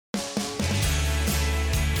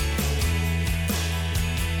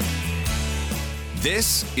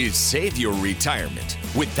This is Save Your Retirement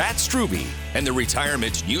with Pat Struby and the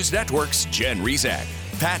Retirement News Network's Jen Rezac.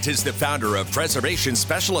 Pat is the founder of Preservation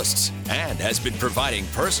Specialists and has been providing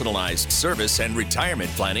personalized service and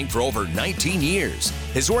retirement planning for over 19 years.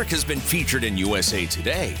 His work has been featured in USA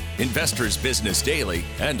Today, Investors Business Daily,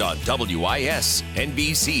 and on WIS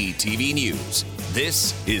NBC TV News.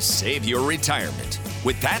 This is Save Your Retirement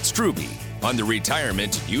with Pat Struby on the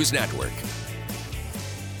Retirement News Network.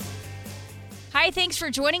 Hi, thanks for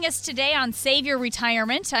joining us today on Save Your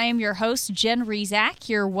Retirement. I am your host, Jen Rezac,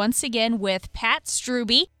 here once again with Pat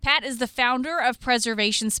Struby. Pat is the founder of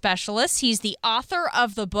Preservation Specialists. He's the author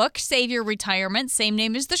of the book, Save Your Retirement, same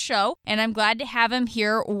name as the show. And I'm glad to have him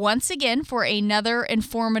here once again for another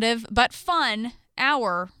informative but fun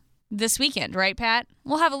hour this weekend, right, Pat?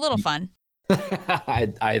 We'll have a little fun.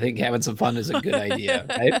 I think having some fun is a good idea,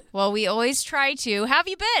 right? Well, we always try to. How have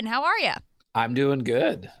you been? How are you? I'm doing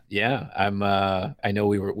good. Yeah, I'm. I know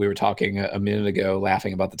we were talking a minute ago,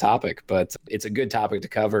 laughing about the topic, but it's a good topic to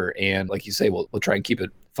cover. And like you say, we'll try and keep it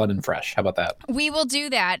fun and fresh. How about that? We will do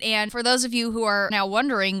that. And for those of you who are now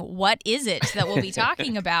wondering, what is it that we'll be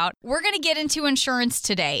talking about? We're going to get into insurance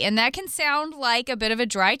today. And that can sound like a bit of a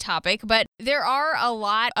dry topic, but there are a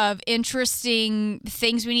lot of interesting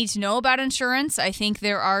things we need to know about insurance. I think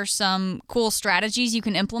there are some cool strategies you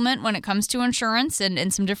can implement when it comes to insurance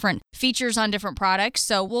and some different features on different products.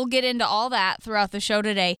 So we'll get into all that throughout the show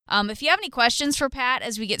today. If you have any questions for Pat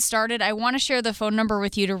as we get started, I want to share the phone number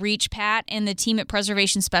with you to reach Pat and the team at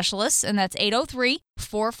Preservation Specialists, and that's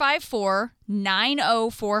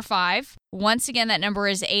 803-454-9045. Once again, that number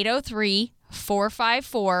is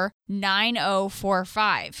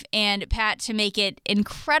 803-454-9045. And Pat, to make it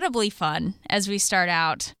incredibly fun as we start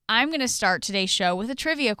out, I'm going to start today's show with a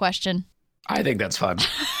trivia question. I think that's fun.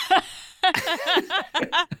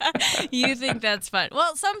 You think that's fun?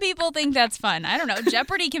 Well, some people think that's fun. I don't know.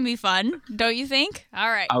 Jeopardy can be fun, don't you think? All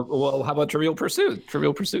right. Well, how about Trivial Pursuit?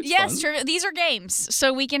 Trivial Pursuit's yes, fun. these are games,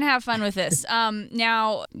 so we can have fun with this.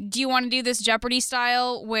 Now, do you want to do this Jeopardy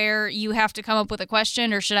style where you have to come up with a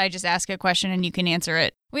question, or should I just ask a question and you can answer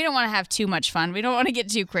it? We don't want to have too much fun. We don't want to get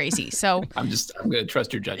too crazy. So I'm going to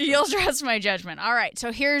trust your judgment. You'll trust my judgment. All right.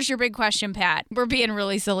 So here's your big question, Pat. We're being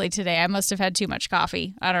really silly today. I must have had too much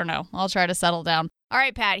coffee. I don't know. I'll try to settle down. All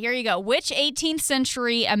right, Pat, here you go. Which 18th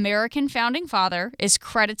century American founding father is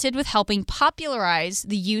credited with helping popularize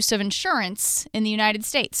the use of insurance in the United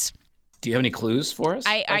States? Do you have any clues for us?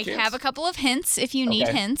 I have a couple of hints if you need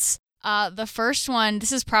hints. The first one,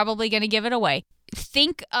 this is probably going to give it away.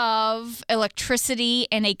 Think of electricity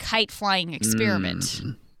and a kite flying experiment.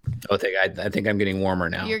 I think I'm getting warmer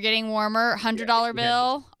now. You're getting warmer. $100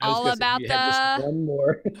 bill. All about the... Just one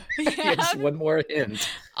more. Just one more hint.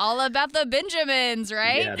 All about the Benjamins,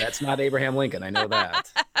 right? Yeah, that's not Abraham Lincoln. I know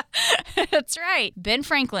that. That's right. Ben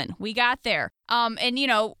Franklin. We got there. And, you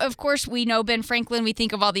know, of course, we know Ben Franklin. We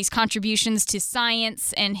think of all these contributions to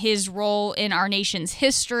science and his role in our nation's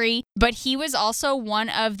history. But he was also one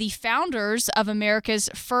of the founders of America's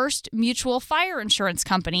first mutual fire insurance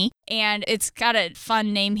company. And it's got a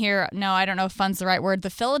fun name here. No, I don't know if fun's the right word. The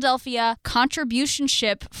Philadelphia Contribution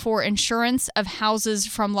Ship for Insurance of Houses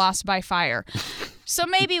from Loss by Fire. So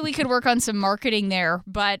maybe we could work on some marketing there,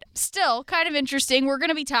 but still kind of interesting. We're going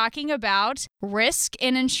to be talking about risk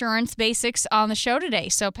and insurance basics on the show today.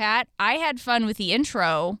 So, Pat, I had fun with the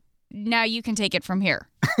intro. Now you can take it from here.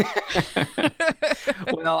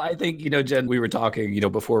 Well, I think, Jen, we were talking,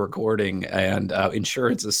 before recording, and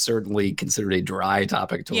insurance is certainly considered a dry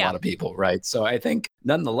topic to a lot of people, right? So I think,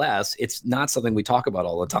 nonetheless, it's not something we talk about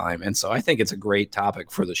all the time. And so I think it's a great topic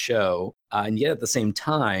for the show. And yet at the same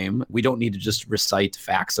time, we don't need to just recite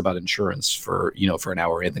facts about insurance for an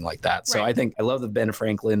hour or anything like that. Right. So I think I love the Ben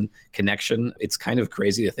Franklin connection. It's kind of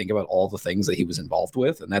crazy to think about all the things that he was involved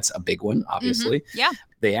with. And that's a big one, obviously. Mm-hmm. Yeah.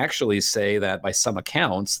 They actually say that by some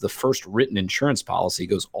accounts, the first written insurance policy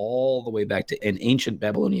goes all the way back to an ancient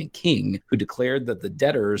Babylonian king who declared that the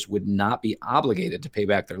debtors would not be obligated to pay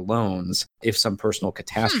back their loans if some personal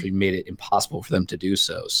catastrophe made it impossible for them to do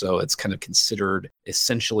so. So it's kind of considered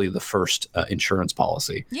essentially the first insurance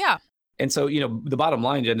policy. Yeah. And so, the bottom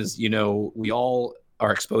line, Jen, is, we all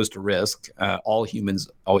are exposed to risk. All humans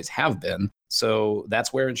always have been. So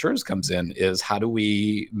that's where insurance comes in, is how do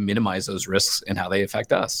we minimize those risks and how they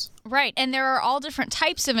affect us? Right. And there are all different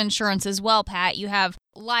types of insurance as well, Pat. You have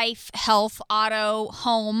life, health, auto,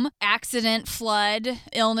 home, accident, flood,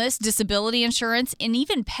 illness, disability insurance, and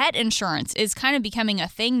even pet insurance is kind of becoming a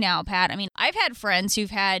thing now, Pat. I mean, I've had friends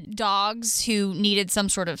who've had dogs who needed some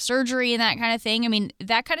sort of surgery and that kind of thing. I mean,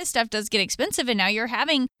 that kind of stuff does get expensive, and now you're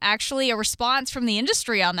having actually a response from the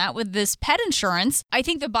industry on that with this pet insurance. I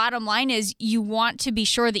think the bottom line is you want to be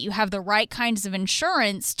sure that you have the right kinds of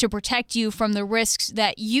insurance to protect you from the risks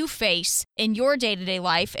that you face in your day-to-day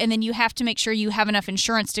life, and then you have to make sure you have enough insurance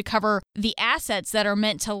to cover the assets that are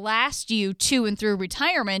meant to last you to and through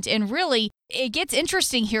retirement. And really, it gets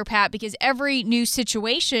interesting here, Pat, because every new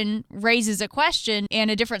situation raises a question and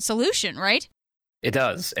a different solution, right? It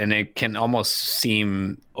does. And it can almost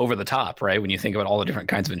seem over the top, right? When you think about all the different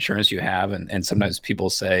kinds of insurance you have. And sometimes people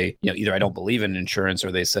say, either I don't believe in insurance,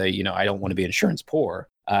 or they say, I don't want to be insurance poor.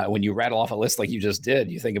 When you rattle off a list like you just did,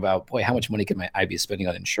 you think about, boy, how much money can I be spending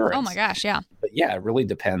on insurance? Oh my gosh, yeah. But yeah, it really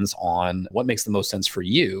depends on what makes the most sense for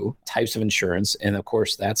you, types of insurance. And of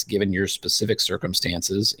course, that's given your specific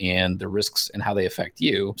circumstances and the risks and how they affect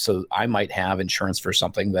you. So I might have insurance for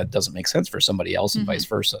something that doesn't make sense for somebody else and vice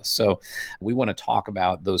versa. So we want to talk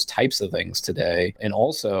about those types of things today. And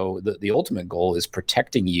also the ultimate goal is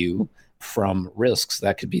protecting you from risks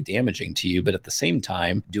that could be damaging to you, but at the same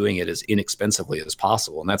time, doing it as inexpensively as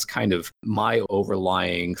possible. And that's kind of my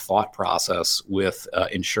overlying thought process with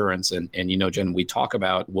insurance. And Jen, we talk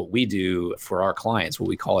about what we do for our clients, what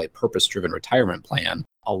we call a purpose-driven retirement plan.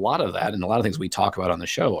 A lot of that and a lot of things we talk about on the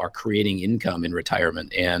show are creating income in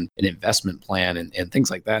retirement and an investment plan and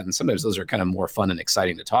things like that. And sometimes those are kind of more fun and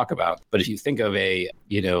exciting to talk about. But if you think of a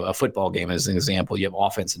football game as an example, you have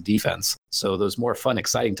offense and defense. So those more fun,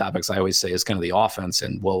 exciting topics I always say is kind of the offense.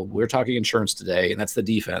 And well, we're talking insurance today, and that's the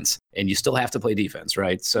defense. And you still have to play defense,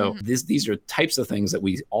 right? So these are types of things that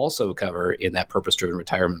we also cover in that purpose-driven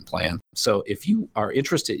retirement plan. So if you are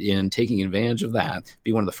interested in taking advantage of that,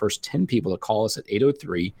 be one of the first 10 people to call us at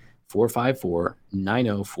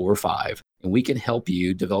 803-454-9045. And we can help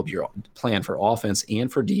you develop your plan for offense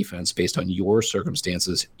and for defense based on your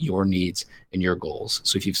circumstances, your needs, and your goals.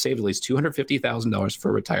 So if you've saved at least $250,000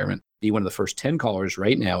 for retirement, be one of the first 10 callers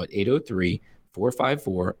right now at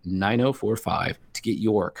 803-454-9045 to get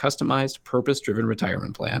your customized purpose-driven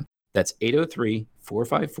retirement plan. That's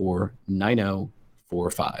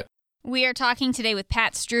 803-454-9045. We are talking today with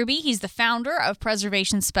Pat Strube. He's the founder of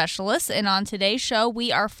Preservation Specialists. And on today's show,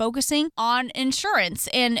 we are focusing on insurance.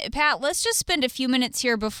 And Pat, let's just spend a few minutes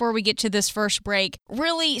here before we get to this first break,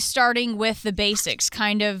 really starting with the basics,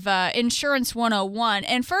 kind of Insurance 101.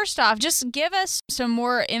 And first off, just give us some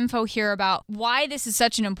more info here about why this is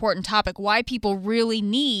such an important topic, why people really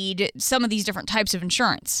need some of these different types of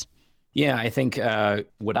insurance. Yeah, I think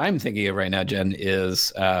what I'm thinking of right now, Jen,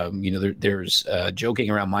 is there's joking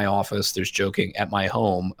around my office. There's joking at my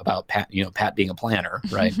home about Pat. Pat being a planner,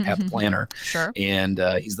 right? Pat the planner. Sure. And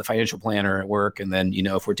he's the financial planner at work. And then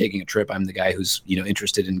if we're taking a trip, I'm the guy who's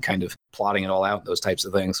interested in kind of plotting it all out, those types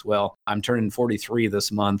of things. Well, I'm turning 43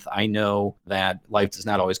 this month. I know that life does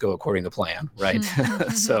not always go according to plan, right?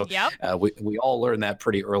 So we all learn that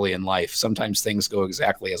pretty early in life. Sometimes things go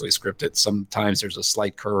exactly as we scripted. Sometimes there's a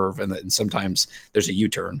slight curve, and sometimes there's a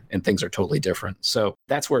U-turn, and things are totally different. So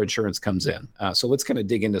that's where insurance comes in. So let's kind of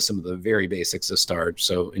dig into some of the very basics to start.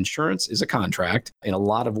 So insurance is a contract. In a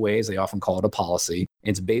lot of ways, they often call it a policy.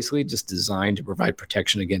 It's basically just designed to provide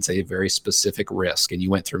protection against a very specific risk. And you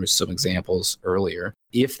went through some examples earlier.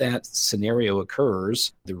 If that scenario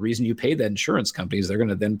occurs, the reason you pay that insurance company is they're going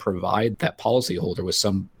to then provide that policyholder with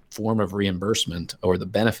some form of reimbursement or the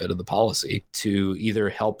benefit of the policy to either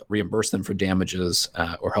help reimburse them for damages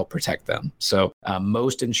or help protect them. So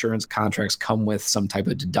most insurance contracts come with some type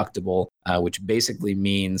of deductible, which basically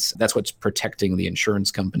means that's what's protecting the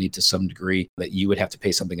insurance company to some degree, that you would have to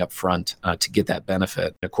pay something up front to get that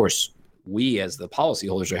benefit. Of course, we as the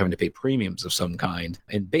policyholders are having to pay premiums of some kind.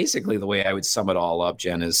 And basically the way I would sum it all up,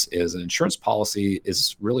 Jen, is an insurance policy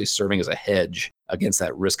is really serving as a hedge against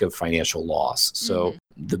that risk of financial loss. So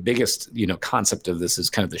the biggest, concept of this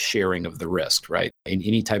is kind of the sharing of the risk, right? In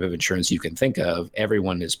any type of insurance you can think of,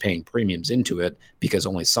 everyone is paying premiums into it because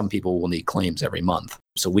only some people will need claims every month.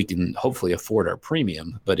 So we can hopefully afford our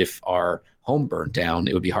premium, but if our home burnt down,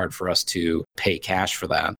 it would be hard for us to pay cash for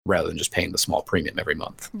that rather than just paying the small premium every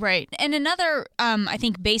month. Right. And another, I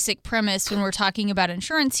think, basic premise when we're talking about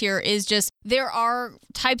insurance here is just there are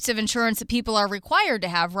types of insurance that people are required to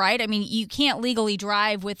have, right? I mean, you can't legally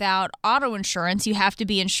drive without auto insurance. You have to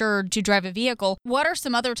be insured to drive a vehicle. What are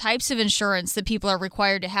some other types of insurance that people are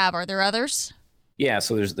required to have? Are there others? Yeah,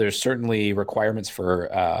 so there's certainly requirements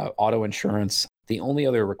for auto insurance. The only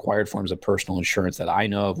other required forms of personal insurance that I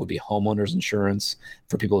know of would be homeowners insurance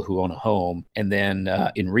for people who own a home. And then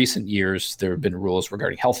in recent years, there have been rules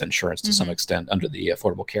regarding health insurance to some extent under the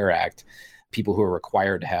Affordable Care Act. People who are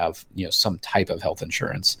required to have, some type of health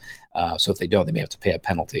insurance. So if they don't, they may have to pay a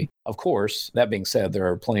penalty. Of course, that being said, there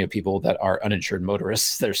are plenty of people that are uninsured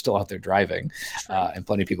motorists that are still out there driving, and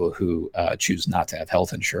plenty of people who choose not to have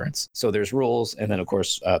health insurance. So there's rules. And then, of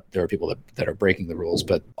course, there are people that are breaking the rules.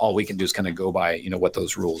 But all we can do is kind of go by, what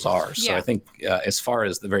those rules are. So I think as far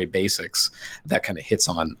as the very basics, that kind of hits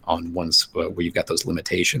on ones where you've got those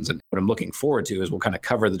limitations. And what I'm looking forward to is we'll kind of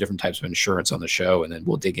cover the different types of insurance on the show, and then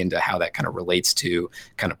we'll dig into how that kind of relates to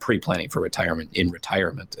kind of pre-planning for retirement in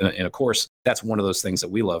retirement. And of course, that's one of those things that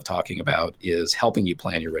we love talking about is helping you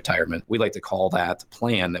plan your retirement. We like to call that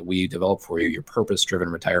plan that we develop for you your purpose-driven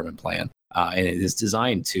retirement plan. And it is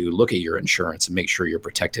designed to look at your insurance and make sure you're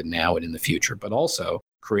protected now and in the future, but also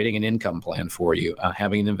creating an income plan for you,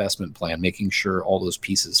 having an investment plan, making sure all those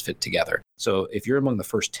pieces fit together. So if you're among the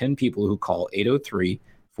first 10 people who call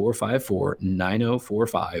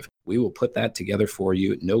 803-454-9045, we will put that together for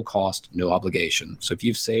you, no cost, no obligation. So if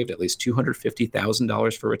you've saved at least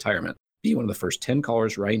 $250,000 for retirement, be one of the first 10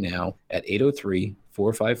 callers right now at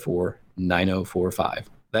 803-454-9045.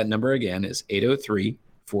 That number again is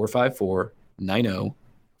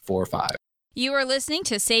 803-454-9045. You are listening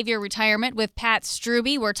to Save Your Retirement with Pat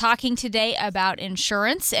Strube. We're talking today about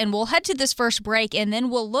insurance, and we'll head to this first break, and then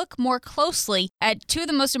we'll look more closely at two of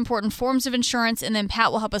the most important forms of insurance, and then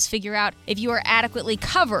Pat will help us figure out if you are adequately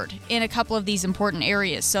covered in a couple of these important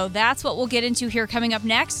areas. So that's what we'll get into here coming up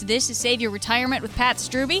next. This is Save Your Retirement with Pat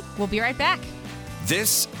Strube. We'll be right back.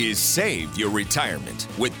 This is Save Your Retirement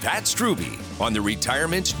with Pat Strube on the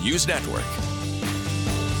Retirement News Network.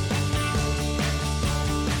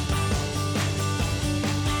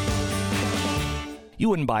 You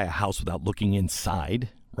wouldn't buy a house without looking inside,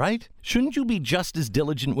 right? Shouldn't you be just as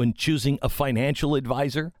diligent when choosing a financial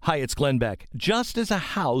advisor? Hi, it's Glenn Beck. Just as a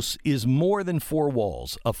house is more than four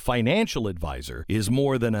walls, a financial advisor is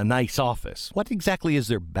more than a nice office. What exactly is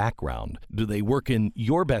their background? Do they work in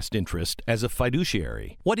your best interest as a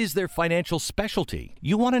fiduciary? What is their financial specialty?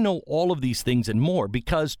 You want to know all of these things and more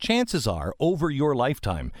because chances are, over your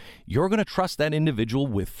lifetime, you're going to trust that individual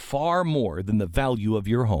with far more than the value of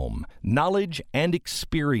your home. Knowledge and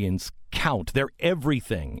experience count. They're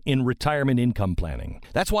everything in retirement income planning.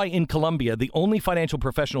 That's why in Columbia, the only financial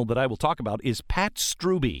professional that I will talk about is Pat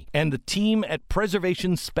Strube and the team at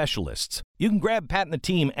Preservation Specialists. You can grab Pat and the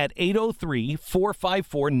team at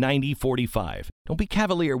 803-454-9045. Don't be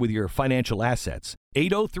cavalier with your financial assets.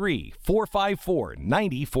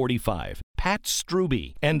 803-454-9045. Pat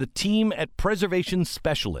Strube and the team at Preservation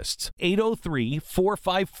Specialists.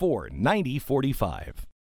 803-454-9045.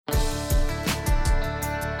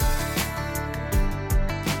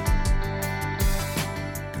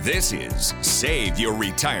 This is Save Your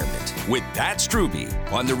Retirement with Pat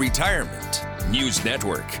Strube on the Retirement News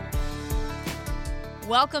Network.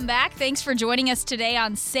 Welcome back. Thanks for joining us today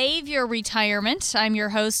on Save Your Retirement. I'm your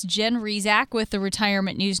host, Jen Rezac with the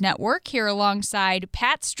Retirement News Network, here alongside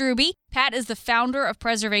Pat Strube. Pat is the founder of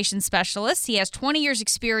Preservation Specialists. He has 20 years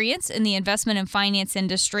experience in the investment and finance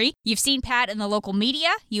industry. You've seen Pat in the local media.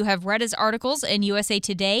 You have read his articles in USA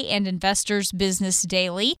Today and Investors Business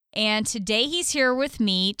Daily. And today he's here with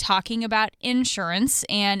me talking about insurance.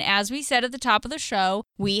 And as we said at the top of the show,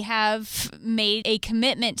 we have made a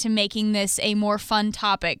commitment to making this a more fun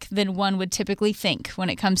topic than one would typically think when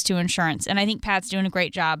it comes to insurance. And I think Pat's doing a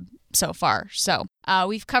great job so far. So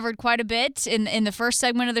we've covered quite a bit in the first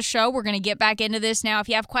segment of the show. We're going to get back into this now. If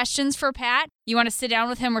you have questions for Pat, you want to sit down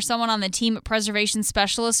with him or someone on the team at Preservation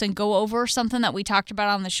Specialists and go over something that we talked about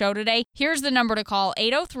on the show today, here's the number to call,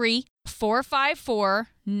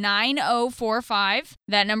 803-454-9045.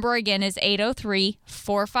 That number again is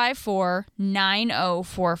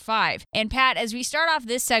 803-454-9045. And Pat, as we start off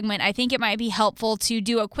this segment, I think it might be helpful to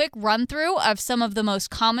do a quick run through of some of the most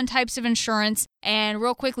common types of insurance and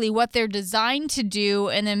real quickly what they're designed to do,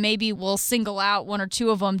 and then maybe we'll single out one or two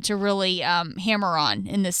of them to really hammer on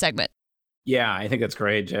in this segment. Yeah, I think that's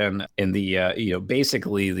great, Jen. And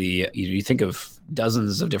basically you think of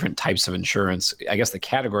dozens of different types of insurance. I guess the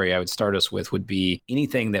category I would start us with would be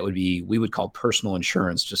anything that we would call personal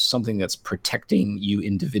insurance, just something that's protecting you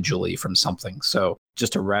individually from something. So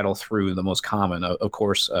just to rattle through the most common, of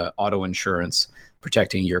course, auto insurance,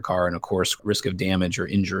 protecting your car, and of course, risk of damage or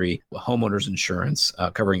injury, homeowners insurance,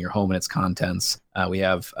 covering your home and its contents. We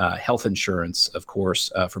have health insurance, of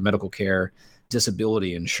course, for medical care,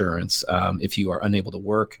 disability insurance if you are unable to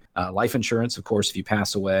work, life insurance, of course, if you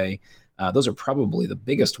pass away, Those are probably the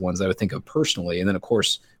biggest ones I would think of personally. And then, of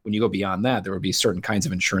course, when you go beyond that, there would be certain kinds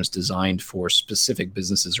of insurance designed for specific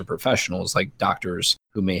businesses or professionals, like doctors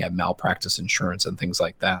who may have malpractice insurance and things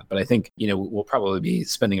like that. But I think, we'll probably be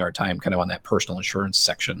spending our time kind of on that personal insurance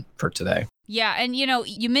section for today. Yeah. And,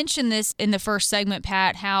 you mentioned this in the first segment,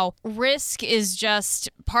 Pat, how risk is just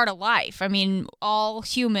part of life. I mean, all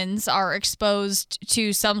humans are exposed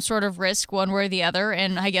to some sort of risk one way or the other.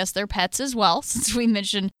 And I guess they're pets as well, since we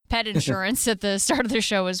mentioned pet insurance at the start of the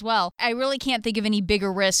show as well. I really can't think of any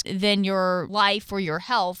bigger risk than your life or your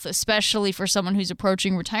health, especially for someone who's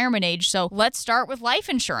approaching retirement age. So let's start with life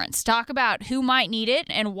insurance. Talk about who might need it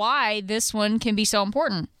and why this one can be so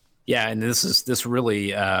important. Yeah, and this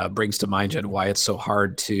really brings to mind, Jen, why it's so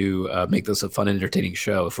hard to make this a fun, entertaining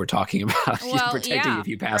show if we're talking about protecting if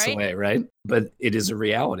you pass away, right? But it is a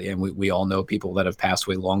reality, and we all know people that have passed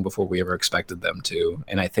away long before we ever expected them to.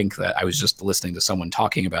 And I think that I was just listening to someone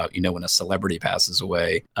talking about, when a celebrity passes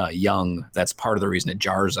away young, that's part of the reason it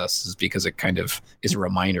jars us, is because it kind of is a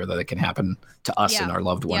reminder that it can happen to us and our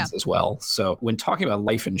loved ones as well. So when talking about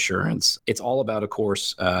life insurance, it's all about, of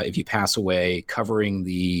course, if you pass away, covering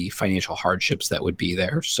the financial hardships that would be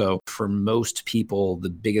there. So for most people, the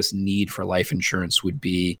biggest need for life insurance would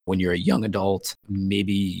be when you're a young adult,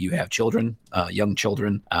 maybe you have children, young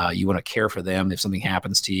children, you want to care for them if something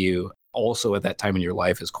happens to you. Also at that time in your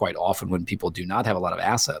life is quite often when people do not have a lot of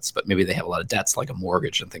assets, but maybe they have a lot of debts like a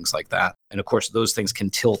mortgage and things like that. And of course, those things can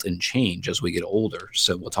tilt and change as we get older.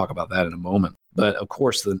 So we'll talk about that in a moment. But of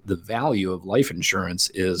course, the value of life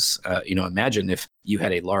insurance is, imagine if you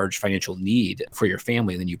had a large financial need for your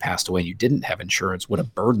family and then you passed away and you didn't have insurance, what a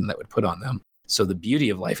burden that would put on them. So the beauty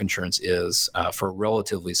of life insurance is for a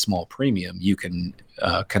relatively small premium, you can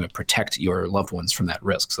kind of protect your loved ones from that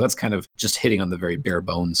risk. So that's kind of just hitting on the very bare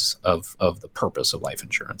bones of the purpose of life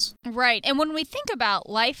insurance. Right. And when we think about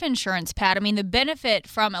life insurance, Pat, I mean, the benefit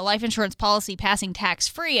from a life insurance policy passing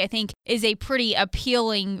tax-free, I think, is a pretty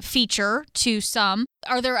appealing feature to some.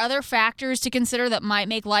 Are there other factors to consider that might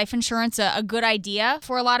make life insurance a good idea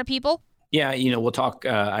for a lot of people? Yeah, we'll talk,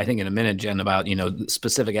 I think in a minute, Jen, about,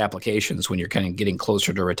 specific applications when you're kind of getting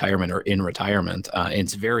closer to retirement or in retirement.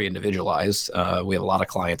 It's very individualized. We have a lot of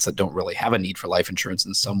clients that don't really have a need for life insurance,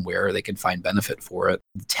 and somewhere they can find benefit for it.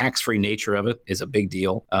 The tax-free nature of it is a big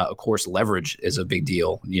deal. Of course, leverage is a big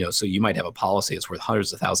deal. So you might have a policy that's worth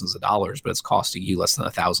hundreds of thousands of dollars, but it's costing you less than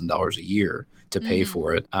 $1,000 a year to pay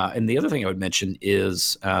for it. And the other thing I would mention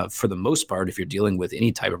is, for the most part, if you're dealing with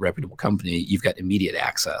any type of reputable company, you've got immediate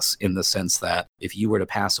access in the sense that if you were to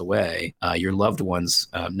pass away, your loved ones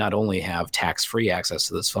not only have tax-free access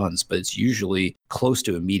to those funds, but it's usually close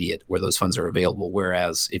to immediate where those funds are available.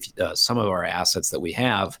 Whereas if some of our assets that we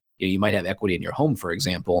have, you might have equity in your home, for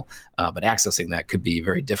example, but accessing that could be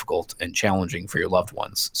very difficult and challenging for your loved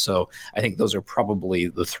ones. So I think those are probably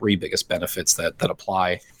the three biggest benefits that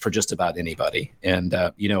apply for just about anybody. And,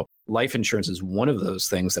 life insurance is one of those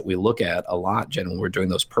things that we look at a lot, Jen, when we're doing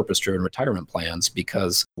those purpose-driven retirement plans,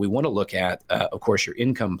 because we want to look at, of course, your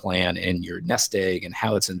income plan and your nest egg and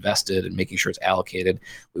how it's invested and making sure it's allocated.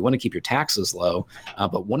 We want to keep your taxes low.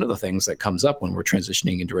 But one of the things that comes up when we're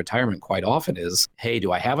transitioning into retirement quite often is, hey,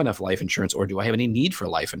 do I have enough life insurance or do I have any need for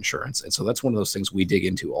life insurance? And so that's one of those things we dig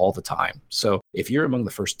into all the time. So if you're among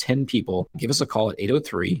the first 10 people, give us a call at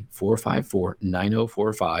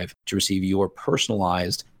 803-454-9045 to receive your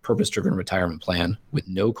personalized purpose-driven retirement plan with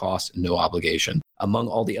no cost, no obligation. Among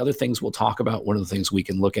all the other things we'll talk about, one of the things we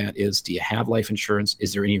can look at is, do you have life insurance?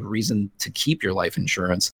 Is there any reason to keep your life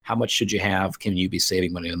insurance? How much should you have? Can you be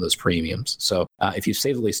saving money on those premiums? So if you've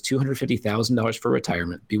saved at least $250,000 for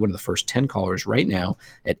retirement, be one of the first 10 callers right now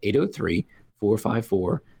at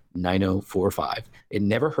 803-454-9045. It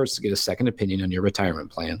never hurts to get a second opinion on your retirement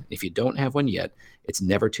plan. If you don't have one yet, it's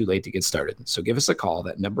never too late to get started. So give us a call.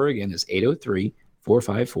 That number again is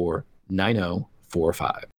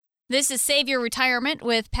 803-454-9045. This is Save Your Retirement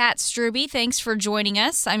with Pat Strube. Thanks for joining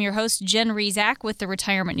us. I'm your host, Jen Rezac, with the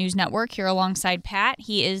Retirement News Network, here alongside Pat.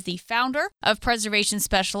 He is the founder of Preservation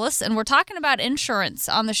Specialists, and we're talking about insurance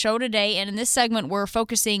on the show today. And in this segment, we're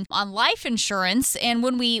focusing on life insurance. And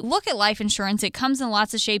when we look at life insurance, it comes in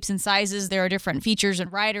lots of shapes and sizes. There are different features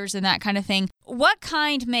and riders and that kind of thing. What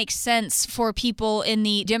kind makes sense for people in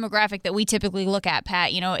the demographic that we typically look at,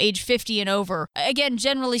 Pat? Age 50 and over. Again,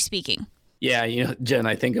 generally speaking. Yeah, Jen,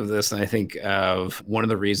 I think of this and I think of one of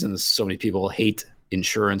the reasons so many people hate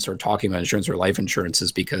insurance or talking about insurance or life insurance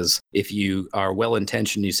is because if you are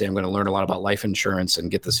well-intentioned, you say, I'm going to learn a lot about life insurance and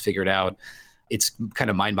get this figured out, it's kind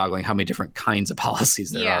of mind-boggling how many different kinds of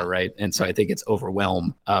policies there are, right? And so I think it's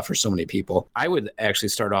overwhelmed for so many people. I would actually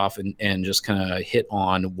start off and just kind of hit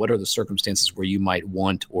on what are the circumstances where you might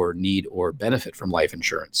want or need or benefit from life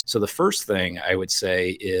insurance. So the first thing I would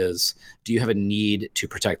say is, do you have a need to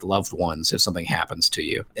protect loved ones if something happens to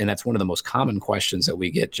you? And that's one of the most common questions that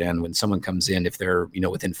we get, Jen, when someone comes in, if they're,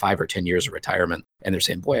 within 5 or 10 years of retirement, and they're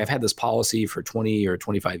saying, boy, I've had this policy for 20 or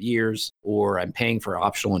 25 years, or I'm paying for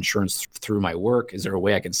optional insurance through my work. Is there a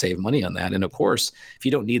way I can save money on that? And of course, if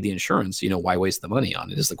you don't need the insurance, why waste the money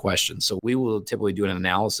on it is the question. So we will typically do an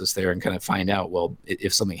analysis there and kind of find out, well,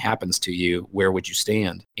 if something happens to you, where would you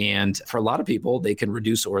stand? And for a lot of people, they can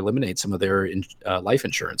reduce or eliminate some of their life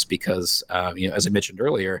insurance because, as I mentioned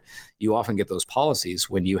earlier, you often get those policies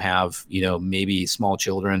when you have, maybe small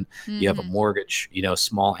children, you have a mortgage,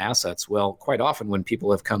 small assets. Well, quite often when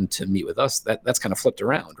people have come to meet with us, that's kind of flipped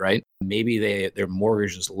around, right? Maybe their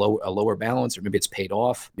mortgage is a lower balance, or maybe it's paid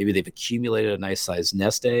off. Maybe they've accumulated a nice sized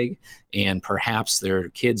nest egg, and perhaps their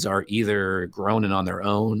kids are either grown and on their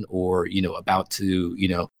own, or about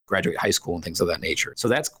to graduate high school and things of that nature. So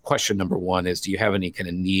that's question number one: is do you have any kind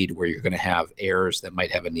of need where you're going to have heirs that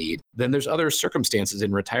might have a need? Then there's other circumstances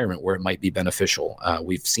in retirement where it might be beneficial.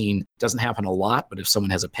 We've seen, doesn't happen a lot, but if someone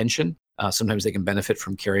has a pension, sometimes they can benefit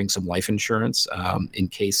from carrying some life insurance in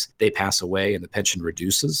case they pass away and the pension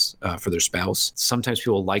reduces for their spouse. Sometimes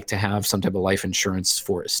people like to have some type of life insurance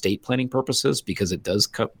for estate planning purposes because it does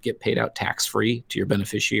get paid out tax-free to your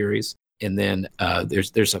beneficiaries. And then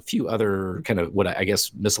there's a few other kind of what I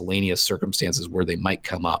guess miscellaneous circumstances where they might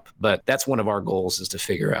come up. But that's one of our goals, is to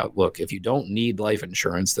figure out, look, if you don't need life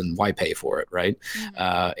insurance, then why pay for it, right?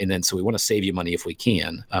 Mm-hmm. And then so we want to save you money if we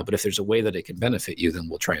can. But if there's a way that it can benefit you, then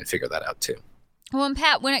we'll try and figure that out too. Well, and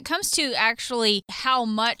Pat, when it comes to actually how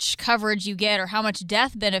much coverage you get or how much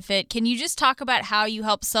death benefit, can you just talk about how you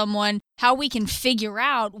help someone, how we can figure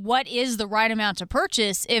out what is the right amount to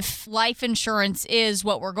purchase if life insurance is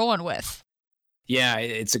what we're going with? Yeah,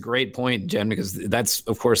 it's a great point, Jen, because that's,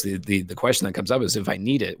 of course, the question that comes up is, if I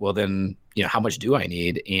need it, well, then, how much do I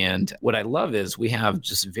need? And what I love is we have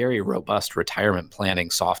just very robust retirement planning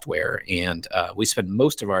software. And we spend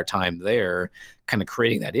most of our time there kind of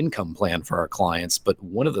creating that income plan for our clients. But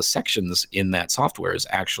one of the sections in that software is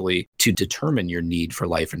actually to determine your need for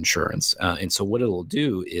life insurance. And so what it'll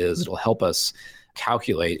do is it'll help us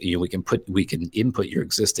calculate, we can input your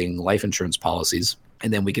existing life insurance policies.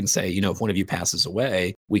 And then we can say, if one of you passes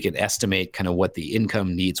away, we can estimate kind of what the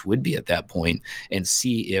income needs would be at that point and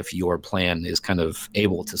see if your plan is kind of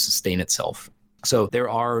able to sustain itself. So there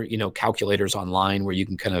are, calculators online where you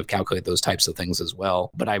can kind of calculate those types of things as well.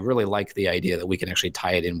 But I really like the idea that we can actually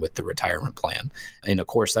tie it in with the retirement plan. And of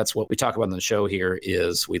course, that's what we talk about on the show here,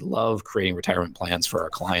 is we love creating retirement plans for our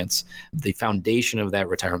clients. The foundation of that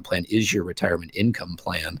retirement plan is your retirement income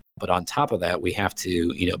plan. But on top of that, we have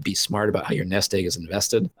to, be smart about how your nest egg is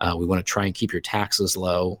invested. We want to try and keep your taxes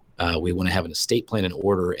low. We want to have an estate plan in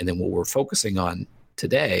order. And then what we're focusing on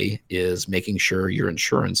today is making sure your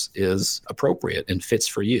insurance is appropriate and fits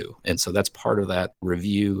for you. And so that's part of that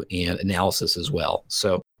review and analysis as well.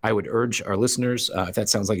 So I would urge our listeners, if that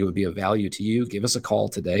sounds like it would be of value to you, give us a call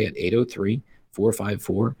today at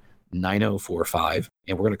 803-454-9045.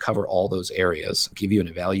 And we're going to cover all those areas, give you an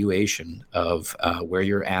evaluation of where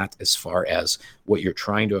you're at as far as what you're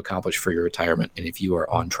trying to accomplish for your retirement, and if you are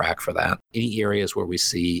on track for that. Any areas where we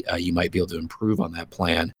see you might be able to improve on that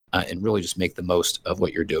plan, and really just make the most of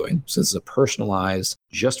what you're doing. So this is a personalized,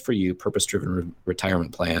 just for you, purpose-driven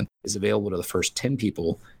retirement plan. Is available to the first 10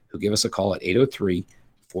 people who give us a call at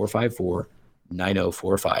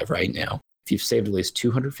 803-454-9045 right now. If you've saved at least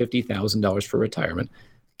 $250,000 for retirement,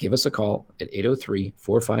 give us a call at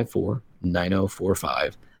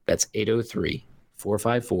 803-454-9045. That's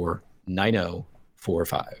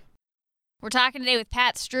 803-454-9045. We're talking today with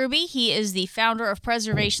Pat Strube. He is the founder of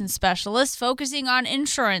Preservation Specialists, focusing on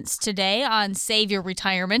insurance today on Save Your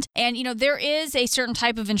Retirement. And, there is a certain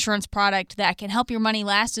type of insurance product that can help your money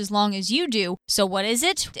last as long as you do. So what is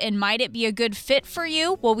it? And might it be a good fit for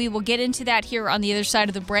you? Well, we will get into that here on the other side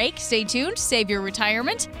of the break. Stay tuned. Save Your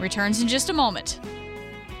Retirement returns in just a moment.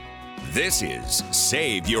 This is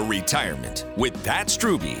Save Your Retirement with Pat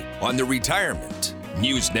Strube on the Retirement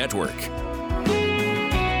News Network.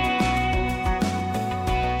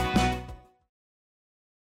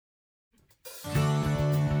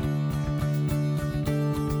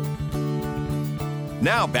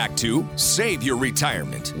 Now back to Save Your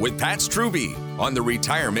Retirement with Pat Strube on the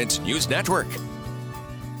Retirement News Network.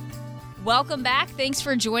 Welcome back. Thanks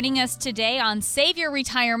for joining us today on Save Your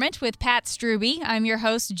Retirement with Pat Strube. I'm your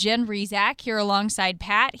host, Jen Rezac, here alongside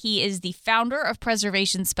Pat. He is the founder of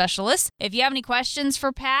Preservation Specialists. If you have any questions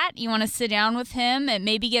for Pat, you want to sit down with him and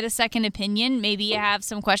maybe get a second opinion, maybe you have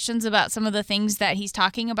some questions about some of the things that he's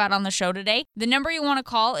talking about on the show today, the number you want to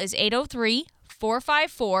call is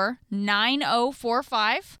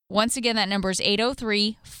 803-454-9045. Once again, that number is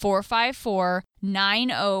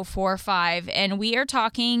 803-454-9045. And we are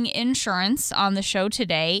talking insurance on the show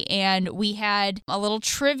today. And we had a little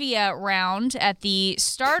trivia round at the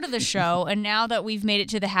start of the show. And now that we've made it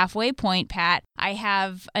to the halfway point, Pat, I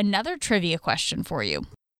have another trivia question for you.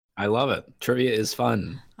 I love it. Trivia is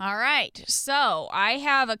fun. All right. So I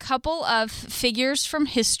have a couple of figures from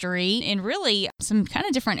history in really some kind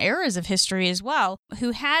of different eras of history as well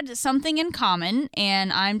who had something in common.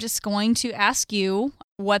 And I'm just going to ask you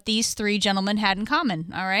what these three gentlemen had in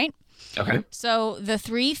common. All right. Okay. So the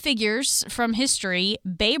three figures from history,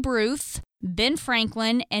 Babe Ruth, Ben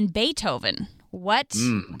Franklin, and Beethoven. What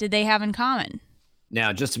did they have in common?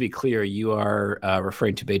 Now, just to be clear, you are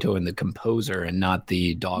referring to Beethoven, the composer, and not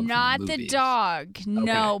the dog. Not from the the movies. dog. Okay.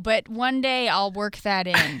 No, but one day I'll work that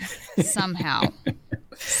in somehow.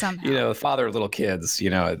 Somehow. Father of little kids,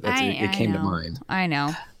 it came to mind. I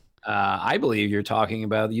know. I believe you're talking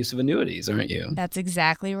about the use of annuities, aren't you? That's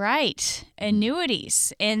exactly right.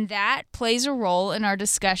 Annuities. And that plays a role in our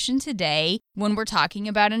discussion today when we're talking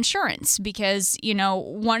about insurance. Because,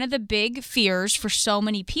 one of the big fears for so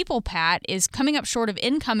many people, Pat, is coming up short of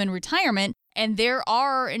income in retirement. And there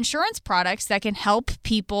are insurance products that can help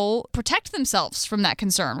people protect themselves from that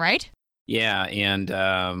concern, right? Yeah, and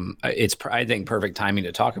it's, I think, perfect timing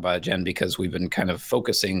to talk about it, Jen, because we've been kind of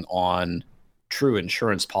focusing on true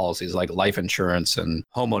insurance policies like life insurance and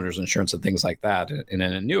homeowners insurance and things like that. In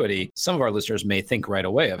an annuity, some of our listeners may think right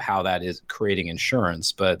away of how that is creating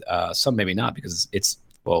insurance, but some maybe not, because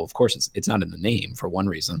of course, it's not in the name for one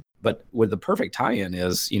reason. But with the perfect tie-in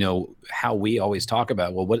is, how we always talk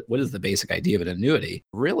about, well, what is the basic idea of an annuity?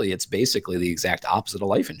 Really, it's basically the exact opposite of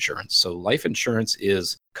life insurance. So life insurance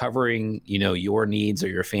is covering, your needs or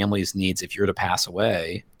your family's needs if you're to pass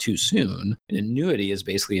away too soon. An annuity is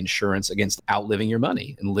basically insurance against outliving your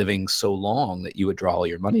money and living so long that you would draw all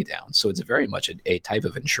your money down. So it's very much a type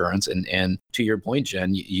of insurance. And to your point,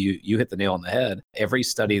 Jen, you hit the nail on the head. Every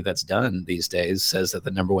study that's done these days says that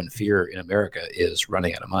the number one fear in America is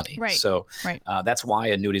running out of money. Right. So that's why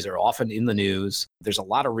annuities are often in the news. There's a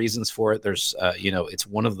lot of reasons for it. There's, it's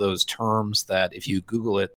one of those terms that if you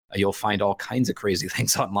Google it, you'll find all kinds of crazy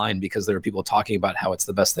things online because there are people talking about how it's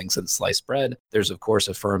the best thing since sliced bread. There's, of course,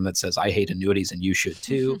 a firm that says, I hate annuities and you should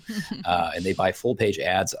too. And they buy full page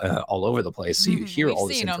ads all over the place. So you hear all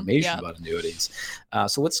this information about annuities.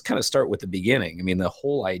 So let's kind of start with the beginning. I mean, the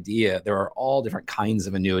whole idea, there are all different kinds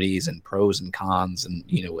of annuities and pros and cons and,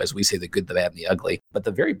 as we say, the good, the bad, and the ugly. But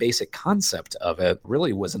the very basic concept of it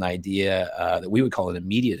really was an idea that we would call an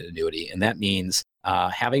immediate annuity. And that means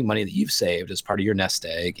having money that you've saved as part of your nest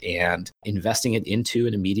egg and investing it into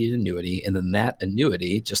an immediate annuity. And then that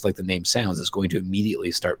annuity, just like the name sounds, is going to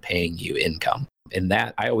immediately start paying you income. And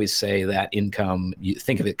that, I always say that income, you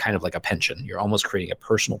think of it kind of like a pension. You're almost creating a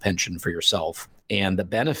personal pension for yourself. And the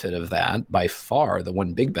benefit of that, by far, the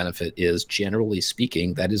one big benefit is, generally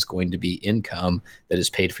speaking, that is going to be income that is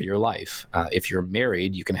paid for your life. If you're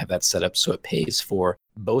married, you can have that set up so it pays for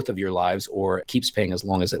both of your lives or keeps paying as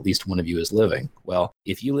long as at least one of you is living. Well,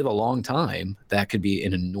 if you live a long time, that could be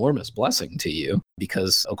an enormous blessing to you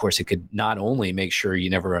because, of course, it could not only make sure you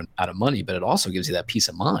never run out of money, but it also gives you that peace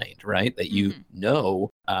of mind, right? That you know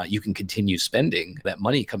you can continue spending that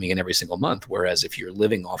money coming in every single month. Whereas if you're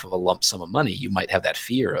living off of a lump sum of money, you might have that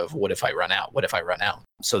fear of what if I run out? What if I run out?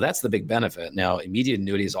 So that's the big benefit. Now, immediate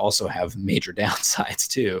annuities also have major downsides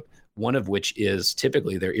too. One of which is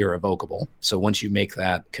typically they're irrevocable. So once you make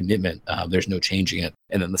that commitment, there's no changing it.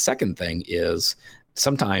 And then the second thing is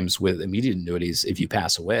sometimes with immediate annuities, if you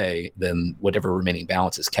pass away, then whatever remaining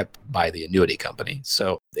balance is kept by the annuity company.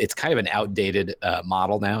 So it's kind of an outdated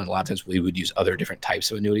model now. And a lot of times we would use other different types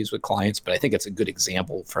of annuities with clients, but I think it's a good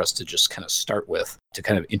example for us to just kind of start with to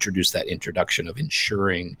kind of introduce that introduction of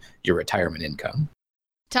insuring your retirement income.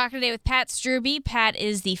 Talking today with Pat Strube. Pat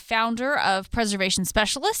is the founder of Preservation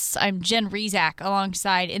Specialists. I'm Jen Rezac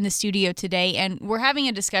alongside in the studio today, and we're having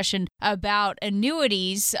a discussion about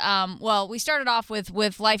annuities. We started off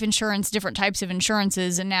with life insurance, different types of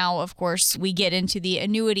insurances, and now, of course, we get into the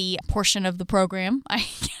annuity portion of the program, I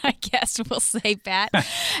guess we'll say, Pat.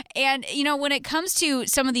 And, when it comes to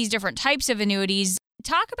some of these different types of annuities,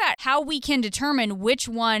 Talk about how we can determine which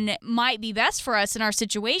one might be best for us in our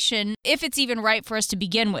situation, if it's even right for us to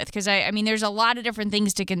begin with. Because I mean, there's a lot of different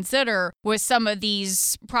things to consider with some of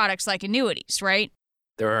these products like annuities, right?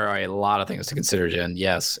 There are a lot of things to consider, Jen.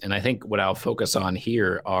 Yes. And I think what I'll focus on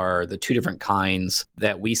here are the two different kinds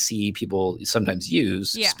that we see people sometimes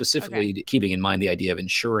use, specifically keeping in mind the idea of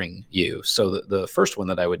insuring you. So the first one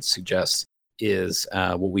that I would suggest is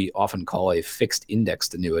what we often call a fixed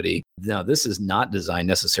indexed annuity. Now, this is not designed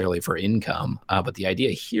necessarily for income, but the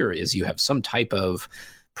idea here is you have some type of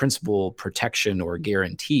principal protection or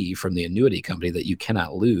guarantee from the annuity company that you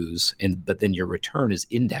cannot lose, but then your return is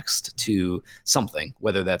indexed to something,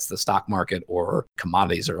 whether that's the stock market or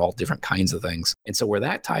commodities or all different kinds of things. And so where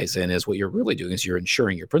that ties in is what you're really doing is you're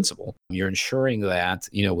insuring your principal. You're ensuring that,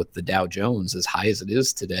 with the Dow Jones as high as it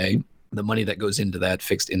is today, the money that goes into that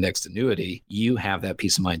fixed indexed annuity, you have that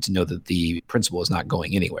peace of mind to know that the principal is not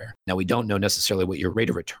going anywhere. Now, we don't know necessarily what your rate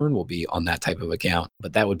of return will be on that type of account,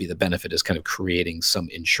 but that would be the benefit, is kind of creating some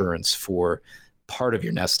insurance for part of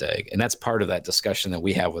your nest egg. And that's part of that discussion that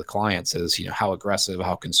we have with clients is, how aggressive,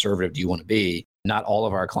 how conservative do you want to be? Not all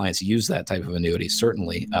of our clients use that type of annuity,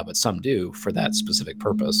 certainly, but some do for that specific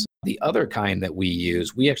purpose. The other kind that we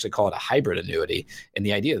use, we actually call it a hybrid annuity. And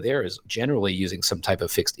the idea there is generally using some type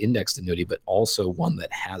of fixed indexed annuity, but also one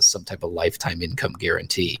that has some type of lifetime income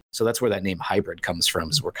guarantee. So that's where that name hybrid comes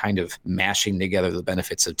from, is we're kind of mashing together the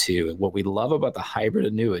benefits of two. And what we love about the hybrid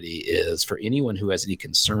annuity is for anyone who has any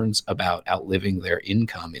concerns about outliving their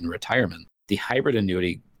income in retirement, the hybrid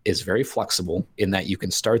annuity is very flexible in that you can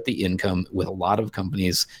start the income. With a lot of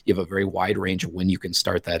companies, you have a very wide range of when you can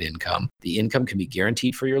start that income. The income can be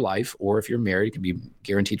guaranteed for your life, or if you're married, it can be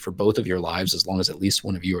guaranteed for both of your lives as long as at least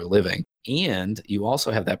one of you are living. And you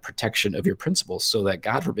also have that protection of your principal so that,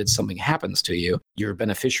 God forbid, something happens to you, your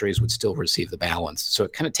beneficiaries would still receive the balance. So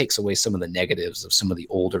it kind of takes away some of the negatives of some of the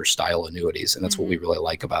older style annuities. And that's what we really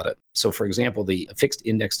like about it. So for example, the fixed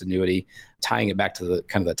indexed annuity, tying it back to the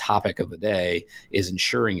kind of the topic of the day, is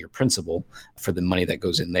insuring your principal for the money that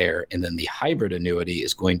goes in there. And then the hybrid annuity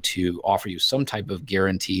is going to offer you some type of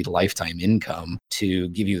guaranteed lifetime income to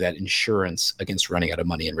give you that insurance against running out of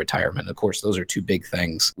money in retirement. Of course, those are two big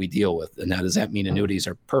things we deal with. And now, does that mean annuities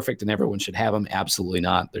are perfect and everyone should have them? Absolutely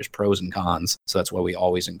not. There's pros and cons. So that's why we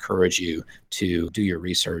always encourage you to do your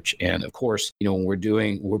research. And of course, when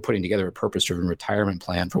we're putting together a purpose-driven retirement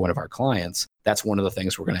plan for one of our clients, that's one of the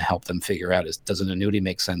things we're going to help them figure out is, does an annuity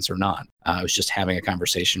make sense or not? I was just having a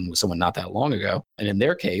conversation with someone not that long ago. And in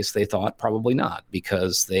their case, they thought probably not,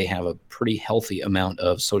 because they have a pretty healthy amount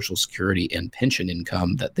of Social Security and pension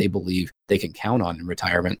income that they believe they can count on in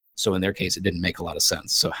retirement. So in their case, it didn't make a lot of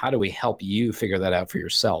sense. So how do we help you figure that out for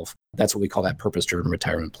yourself? That's what we call that purpose-driven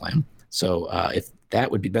retirement plan. So if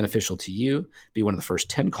that would be beneficial to you, be one of the first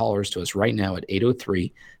 10 callers to us right now at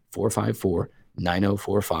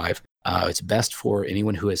 803-454-9045. It's best for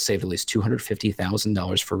anyone who has saved at least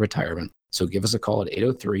 $250,000 for retirement. So give us a call at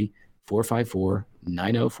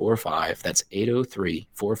 803-454-9045. That's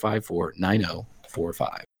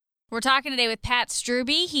 803-454-9045. We're talking today with Pat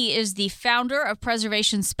Strube. He is the founder of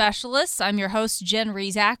Preservation Specialists. I'm your host, Jen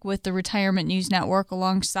Rezac, with the Retirement News Network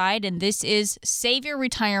alongside, and this is Save Your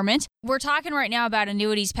Retirement. We're talking right now about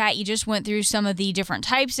annuities. Pat, you just went through some of the different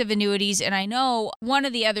types of annuities, and I know one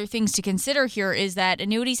of the other things to consider here is that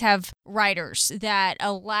annuities have riders that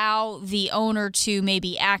allow the owner to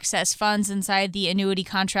maybe access funds inside the annuity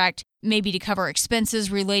contract, maybe to cover expenses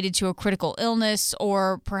related to a critical illness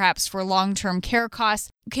or perhaps for long-term care costs.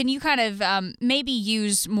 Can you kind of maybe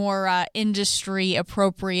use more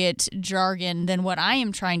industry-appropriate jargon than what I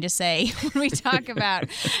am trying to say when we talk about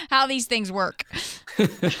how these things work?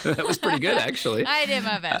 That was pretty good, actually. I did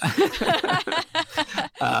my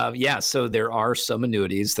best. So there are some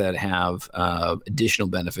annuities that have additional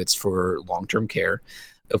benefits for long-term care.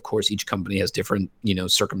 Of course, each company has different,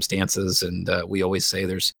 circumstances. And we always say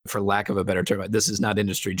there's, for lack of a better term, this is not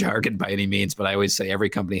industry jargon by any means, but I always say every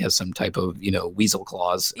company has some type of, weasel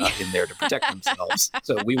clause in there to protect themselves.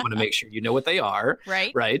 So we want to make sure you know what they are.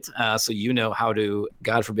 Right. So how to,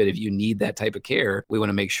 God forbid, if you need that type of care, we want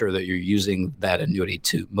to make sure that you're using that annuity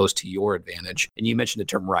to your advantage. And you mentioned the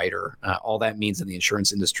term rider. All that means in the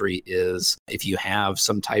insurance industry is if you have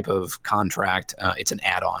some type of contract, it's an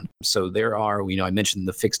add-on. So there are, I mentioned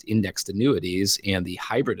the fixed indexed annuities and the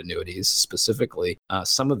hybrid annuities specifically.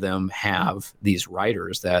 Some some of them have these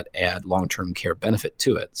riders that add long-term care benefit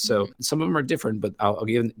to it. So some of them are different, but I'll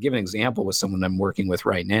give an example with someone I'm working with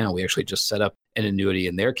right now. We actually just set up an annuity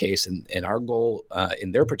in their case. And our goal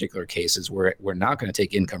in their particular case is we're not going to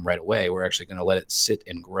take income right away. We're actually going to let it sit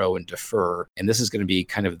and grow and defer. And this is going to be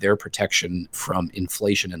kind of their protection from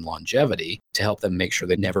inflation and longevity to help them make sure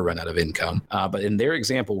they never run out of income. But in their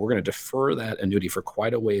example, we're going to defer that annuity for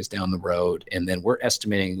quite a ways down the road. And then we're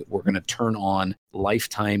estimating we're going to turn on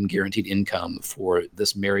lifetime guaranteed income for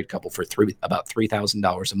this married couple for about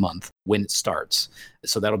 $3,000 a month when it starts.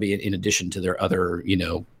 So that'll be in addition to their other,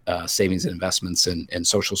 savings and investments and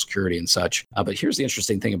Social Security and such. But here's the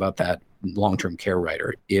interesting thing about that long-term care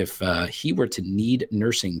rider. If he were to need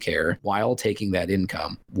nursing care while taking that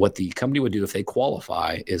income, what the company would do if they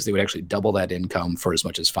qualify is they would actually double that income for as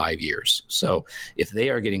much as 5 years. So if they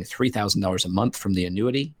are getting $3,000 a month from the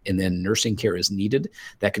annuity and then nursing care is needed,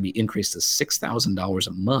 that could be increased to $6,000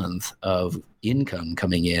 a month of income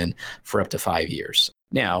coming in for up to 5 years.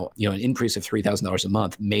 Now, an increase of $3,000 a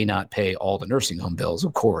month may not pay all the nursing home bills.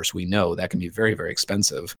 Of course, we know that can be very, very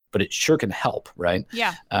expensive, but it sure can help, right?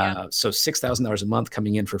 Yeah. So $6,000 a month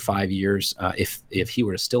coming in for 5 years. If he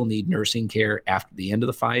were to still need nursing care after the end of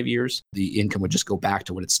the 5 years, the income would just go back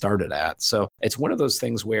to what it started at. So it's one of those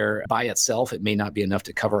things where by itself, it may not be enough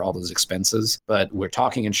to cover all those expenses, but we're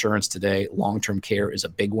talking insurance today. Long-term care is a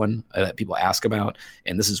big one that people ask about.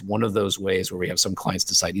 And this is one of those ways where we have some clients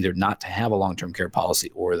decide either not to have a long-term care policy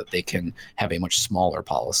or that they can have a much smaller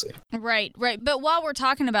policy. Right. But while we're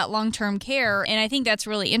talking about long-term care, and I think that's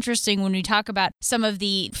really interesting when we talk about some of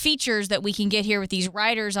the features that we can get here with these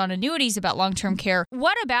riders on annuities about long-term care,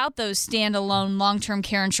 what about those standalone long-term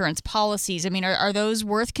care insurance policies? I mean, are those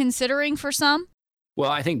worth considering for some? Well,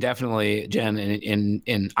 I think definitely, Jen,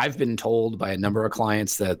 and I've been told by a number of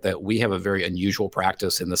clients that we have a very unusual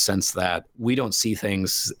practice in the sense that we don't see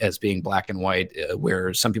things as being black and white,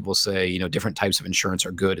 where some people say, different types of insurance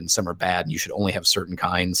are good and some are bad, and you should only have certain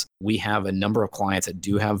kinds. We have a number of clients that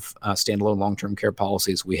do have standalone long-term care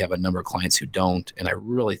policies. We have a number of clients who don't, and I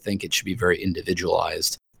really think it should be very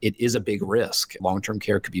individualized. It is a big risk. Long-term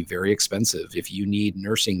care could be very expensive. If you need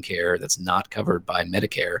nursing care that's not covered by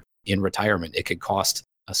Medicare, in retirement, it could cost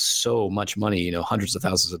so much money, hundreds of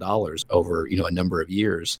thousands of dollars over, a number of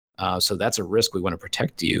years. So that's a risk we want to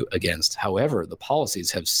protect you against. However, the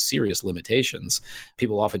policies have serious limitations.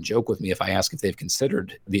 People often joke with me if I ask if they've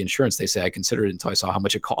considered the insurance, they say, I considered it until I saw how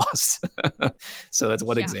much it costs. So that's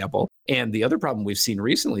one example. And the other problem we've seen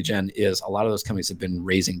recently, Jen, is a lot of those companies have been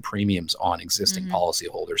raising premiums on existing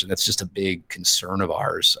policyholders. And that's just a big concern of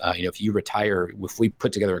ours. If you retire, if we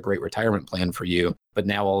put together a great retirement plan for you, but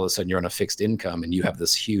now all of a sudden you're on a fixed income and you have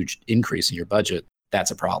this huge increase in your budget,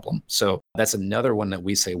 that's a problem. So that's another one that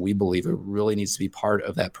we say we believe it really needs to be part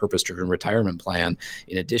of that purpose-driven retirement plan.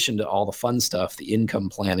 In addition to all the fun stuff, the income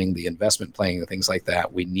planning, the investment planning, and things like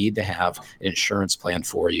that, we need to have an insurance plan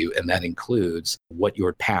for you. And that includes what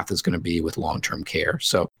your path is going to be with long-term care.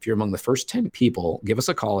 So if you're among the first 10 people, give us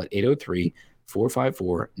a call at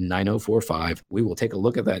 803-454-9045. We will take a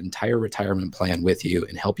look at that entire retirement plan with you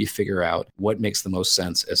and help you figure out what makes the most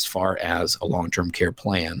sense as far as a long-term care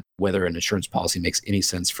plan, whether an insurance policy makes any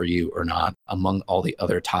sense for you or not, among all the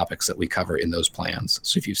other topics that we cover in those plans.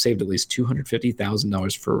 So if you've saved at least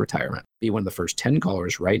 $250,000 for retirement, be one of the first 10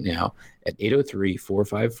 callers right now at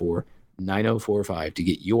 803-454-9045 to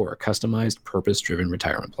get your customized purpose-driven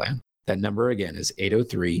retirement plan. That number again is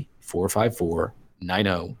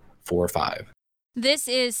 803-454-9045. This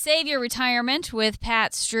is Save Your Retirement with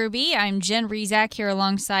Pat Strube. I'm Jen Rezac here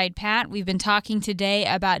alongside Pat. We've been talking today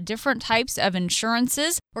about different types of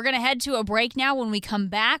insurances. We're going to head to a break now. When we come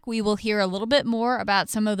back, we will hear a little bit more about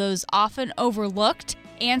some of those often overlooked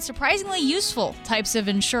and surprisingly useful types of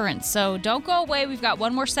insurance. So don't go away. We've got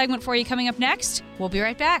one more segment for you coming up next. We'll be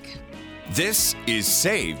right back. This is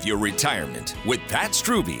Save Your Retirement with Pat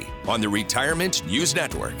Strube on the Retirement News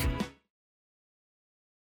Network.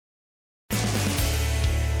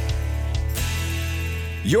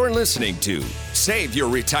 You're listening to Save Your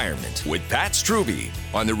Retirement with Pat Strube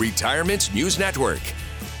on the Retirement News Network.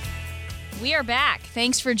 We are back.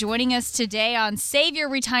 Thanks for joining us today on Save Your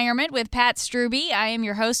Retirement with Pat Strube. I am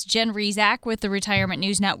your host, Jen Rezac, with the Retirement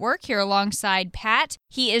News Network, here alongside Pat.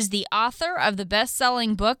 He is the author of the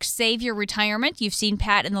best-selling book, Save Your Retirement. You've seen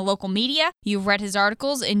Pat in the local media. You've read his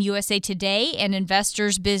articles in USA Today and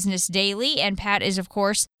Investors Business Daily. And Pat is, of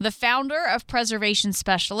course, the founder of Preservation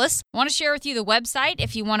Specialists. I want to share with you the website.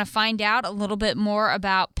 If you want to find out a little bit more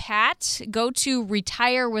about Pat, go to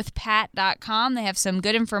retirewithpat.com. They have some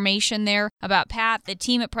good information there about Pat, the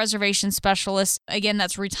team at Preservation Specialists. Again,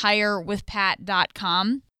 that's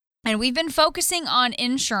retirewithpat.com. And we've been focusing on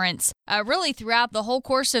insurance really throughout the whole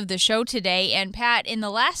course of the show today. And Pat, in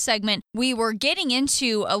the last segment, we were getting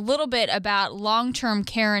into a little bit about long-term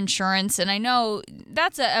care insurance. And I know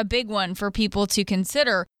that's a big one for people to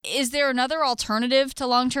consider. Is there another alternative to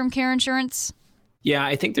long-term care insurance? Yeah,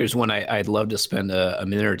 I think there's one I'd love to spend a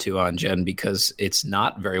minute or two on, Jen, because it's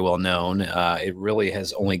not very well known. It really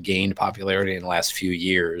has only gained popularity in the last few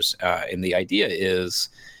years. And the idea is,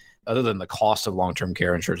 other than the cost of long-term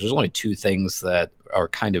care insurance, there's only two things that are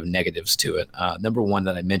kind of negatives to it. Number one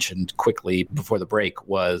that I mentioned quickly before the break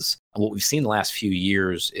was what we've seen the last few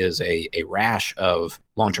years is a rash of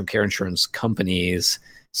long-term care insurance companies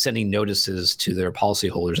sending notices to their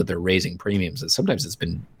policyholders that they're raising premiums. And sometimes it's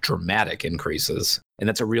been dramatic increases. And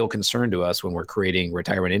that's a real concern to us when we're creating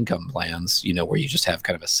retirement income plans, where you just have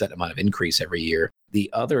kind of a set amount of increase every year. The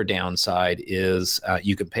other downside is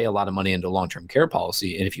you can pay a lot of money into a long-term care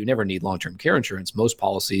policy. And if you never need long-term care insurance, most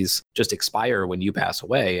policies just expire when you pass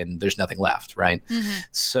away and there's nothing left, right? Mm-hmm.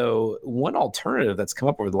 So one alternative that's come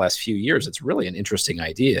up over the last few years, it's really an interesting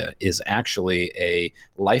idea, is actually a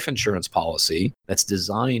life insurance policy that's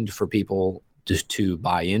designed for people to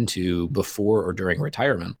buy into before or during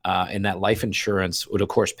retirement. And that life insurance would, of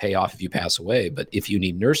course, pay off if you pass away. But if you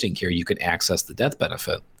need nursing care, you can access the death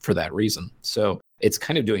benefit for that reason. So it's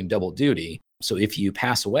kind of doing double duty. So if you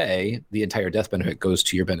pass away, the entire death benefit goes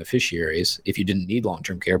to your beneficiaries if you didn't need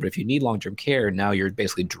long-term care. But if you need long-term care, now you're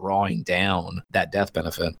basically drawing down that death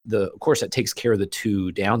benefit. Of course, that takes care of the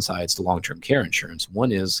two downsides to long-term care insurance.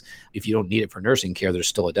 One is if you don't need it for nursing care, there's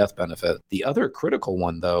still a death benefit. The other critical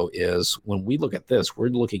one, though, is when we look at this, we're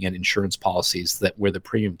looking at insurance policies where the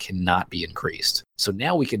premium cannot be increased. So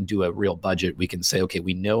now we can do a real budget. We can say, okay,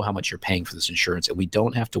 we know how much you're paying for this insurance, and we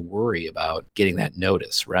don't have to worry about getting that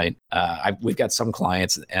notice, right? We've got some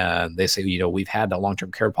clients and they say, we've had a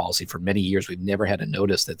long-term care policy for many years. We've never had a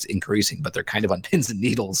notice that's increasing, but they're kind of on pins and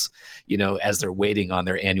needles, as they're waiting on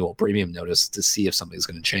their annual premium notice to see if something's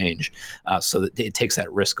going to change. So that it takes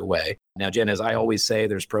that risk away. Now, Jen, as I always say,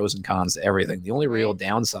 there's pros and cons to everything. The only real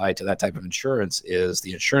downside to that type of insurance is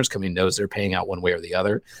the insurance company knows they're paying out one way or the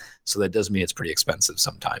other. So that does mean it's pretty expensive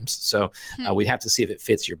sometimes. So we'd have to see if it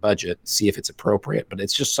fits your budget, see if it's appropriate. But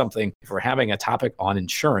it's just something, if we're having a topic on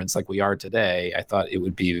insurance like we are today, I thought it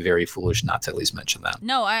would be very foolish not to at least mention that.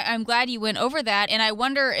 No, I'm glad you went over that. And I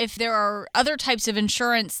wonder if there are other types of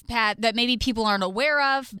insurance, Pat, that maybe people aren't aware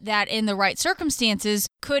of that in the right circumstances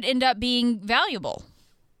could end up being valuable.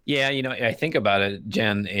 Yeah, I think about it,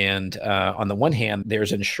 Jen, and on the one hand,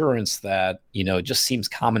 there's insurance that, just seems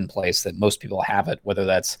commonplace that most people have it, whether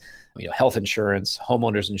that's, health insurance,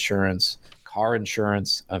 homeowners insurance, car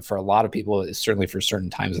insurance. For a lot of people, it's certainly for certain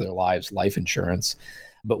times of their lives, life insurance.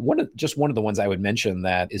 But one of the ones I would mention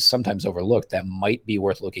that is sometimes overlooked that might be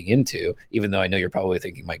worth looking into, even though I know you're probably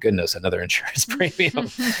thinking, my goodness, another insurance premium.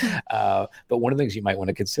 But one of the things you might want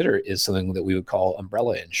to consider is something that we would call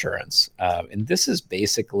umbrella insurance. And this is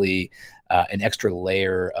basically an extra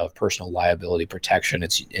layer of personal liability protection.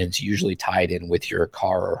 It's usually tied in with your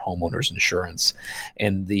car or homeowner's insurance.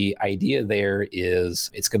 And the idea there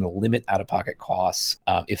is it's going to limit out-of-pocket costs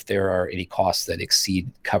if there are any costs that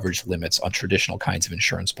exceed coverage limits on traditional kinds of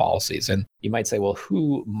insurance policies. And you might say, well,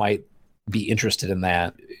 who might be interested in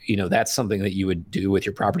that? That's something that you would do with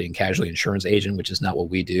your property and casualty insurance agent, which is not what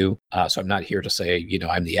we do. So I'm not here to say,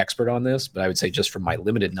 I'm the expert on this, but I would say just from my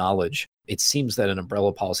limited knowledge, it seems that an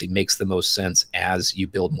umbrella policy makes the most sense as you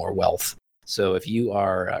build more wealth. So if you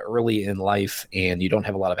are early in life and you don't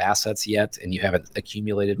have a lot of assets yet and you haven't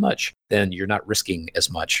accumulated much, then you're not risking as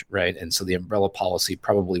much, right? And so the umbrella policy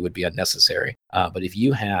probably would be unnecessary. But if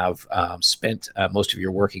you have spent most of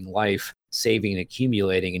your working life saving and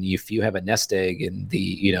accumulating, and if you have a nest egg in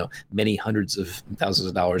the many hundreds of thousands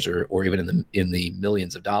of dollars or even in the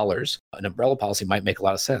millions of dollars, an umbrella policy might make a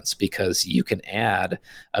lot of sense because you can add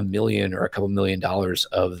 $1 million or a couple $1 million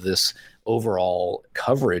of this overall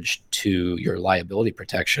coverage to your liability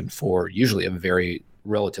protection for usually a very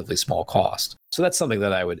relatively small cost. So that's something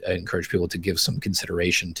that I would encourage people to give some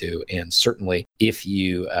consideration to. And certainly if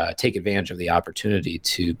you take advantage of the opportunity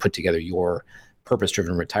to put together your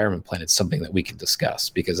purpose-driven retirement plan, it's something that we can discuss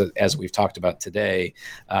because as we've talked about today,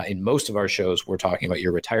 in most of our shows, we're talking about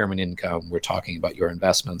your retirement income, we're talking about your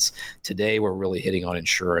investments. Today, we're really hitting on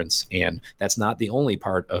insurance, and that's not the only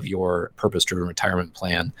part of your purpose-driven retirement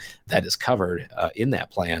plan that is covered in that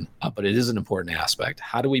plan, but it is an important aspect.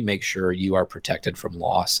 How do we make sure you are protected from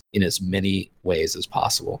loss in as many ways as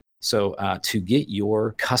possible? So to get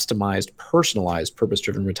your customized, personalized,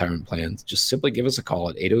 purpose-driven retirement plan, just simply give us a call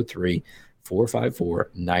at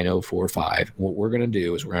 803-454-9045. What we're going to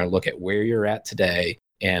do is we're going to look at where you're at today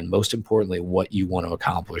and most importantly, what you want to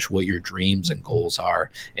accomplish, what your dreams and goals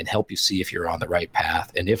are, and help you see if you're on the right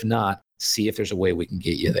path. And if not, see if there's a way we can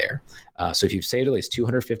get you there. So if you've saved at least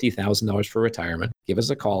 $250,000 for retirement, give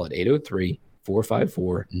us a call at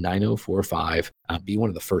 803-454-9045. Be one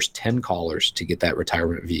of the first 10 callers to get that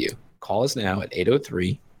retirement view. Call us now at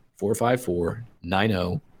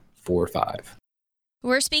 803-454-9045.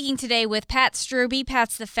 We're speaking today with Pat Strube.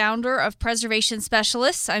 Pat's the founder of Preservation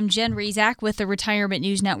Specialists. I'm Jen Rezac with the Retirement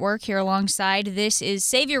News Network here alongside. This is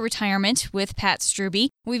Save Your Retirement with Pat Strube.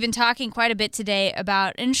 We've been talking quite a bit today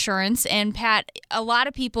about insurance. And Pat, a lot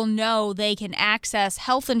of people know they can access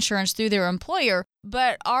health insurance through their employer,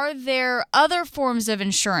 but are there other forms of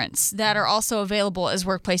insurance that are also available as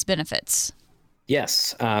workplace benefits?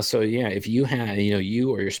 Yes. If you have, you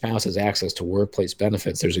or your spouse has access to workplace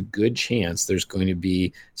benefits, there's a good chance there's going to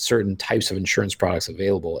be certain types of insurance products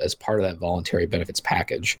available as part of that voluntary benefits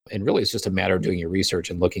package. And really, it's just a matter of doing your research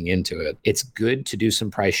and looking into it. It's good to do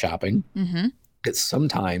some price shopping. Mm-hmm. Because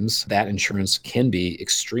sometimes that insurance can be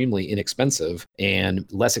extremely inexpensive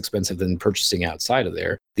and less expensive than purchasing outside of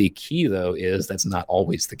there. The key, though, is that's not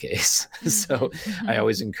always the case. So I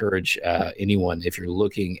always encourage anyone, if you're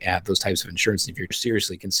looking at those types of insurance, if you're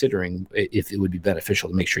seriously considering if it would be beneficial,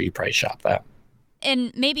 to make sure you price shop that.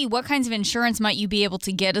 And maybe what kinds of insurance might you be able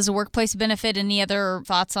to get as a workplace benefit? Any other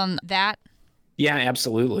thoughts on that? Yeah,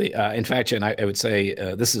 absolutely. In fact, Jen, I would say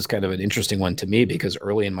this is kind of an interesting one to me because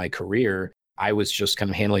early in my career, I was just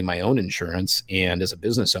kind of handling my own insurance. And as a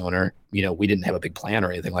business owner, we didn't have a big plan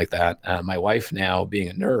or anything like that. My wife, now being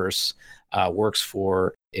a nurse, works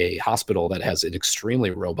for a hospital that has an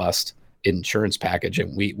extremely robust insurance package.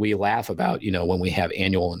 And we laugh about, when we have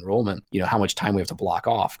annual enrollment, how much time we have to block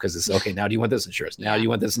off because it's okay. Now, do you want this insurance? Now, do you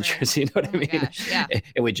want this insurance? You know what I mean? Gosh, yeah.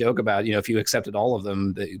 And we joke about, if you accepted all of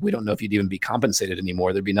them, we don't know if you'd even be compensated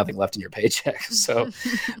anymore. There'd be nothing left in your paycheck. So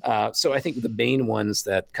I think the main ones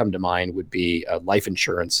that come to mind would be life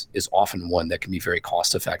insurance is often one that can be very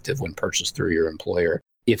cost effective when purchased through your employer.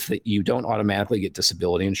 If you don't automatically get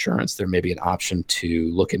disability insurance, there may be an option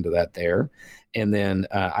to look into that there. And then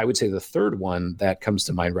I would say the third one that comes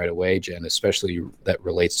to mind right away, Jen, especially that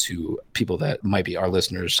relates to people that might be our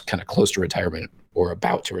listeners kind of close to retirement or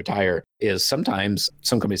about to retire, is sometimes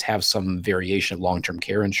some companies have some variation of long-term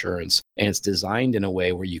care insurance, and it's designed in a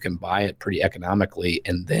way where you can buy it pretty economically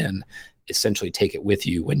and then essentially take it with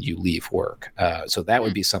you when you leave work. So that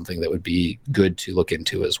would be something that would be good to look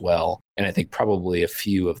into as well. And I think probably a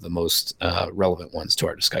few of the most relevant ones to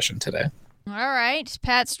our discussion today. All right.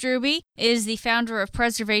 Pat Strube is the founder of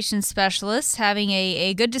Preservation Specialists, having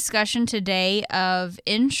a good discussion today of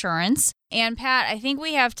insurance. And Pat, I think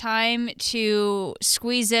we have time to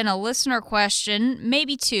squeeze in a listener question,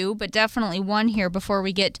 maybe two, but definitely one here before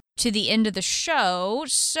we get to the end of the show.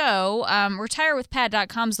 So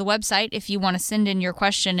retirewithpat.com is the website if you want to send in your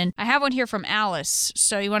question. And I have one here from Alice.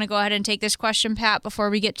 So you want to go ahead and take this question, Pat, before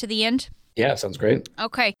we get to the end? Yeah, sounds great.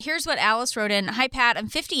 Okay, here's what Alice wrote in. Hi, Pat. I'm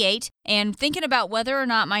 58 and thinking about whether or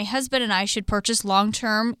not my husband and I should purchase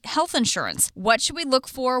long-term health insurance. What should we look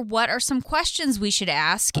for? What are some questions we should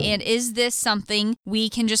ask? And is this something we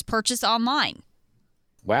can just purchase online?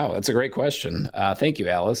 Wow, that's a great question. Thank you,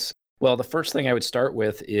 Alice. Well, the first thing I would start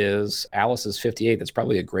with is Alice is 58. That's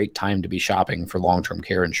probably a great time to be shopping for long-term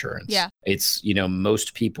care insurance. Yeah. It's,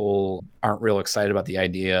 most people aren't real excited about the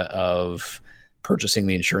idea of purchasing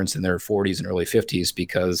the insurance in their 40s and early 50s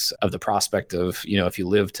because of the prospect of, if you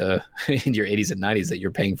live to in your 80s and 90s, that you're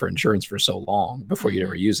paying for insurance for so long before you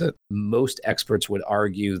ever use it. Most experts would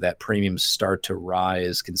argue that premiums start to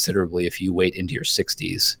rise considerably if you wait into your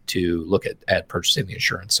 60s to look at purchasing the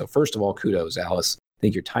insurance. So first of all, kudos, Alice. I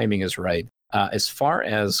think your timing is right. As far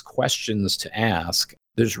as questions to ask,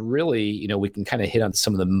 there's really, we can kind of hit on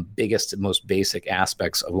some of the biggest and most basic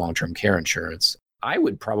aspects of long-term care insurance. I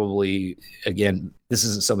would probably, again, this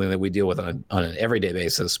isn't something that we deal with on an everyday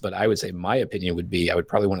basis, but I would say my opinion would be I would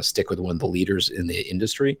probably want to stick with one of the leaders in the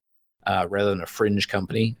industry rather than a fringe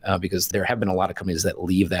company because there have been a lot of companies that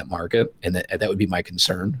leave that market, and that would be my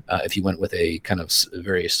concern if you went with a kind of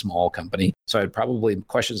very small company. So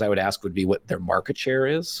questions I would ask would be what their market share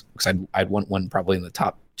is, because I'd want one probably in the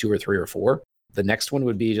top 2 or 3 or 4. The next one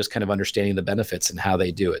would be just kind of understanding the benefits and how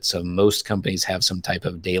they do it. So most companies have some type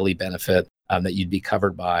of daily benefit that you'd be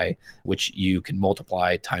covered by, which you can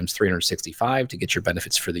multiply times 365 to get your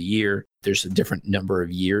benefits for the year. There's a different number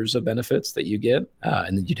of years of benefits that you get,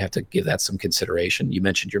 and then you'd have to give that some consideration. You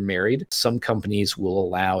mentioned you're married. Some companies will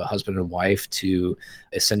allow a husband and wife to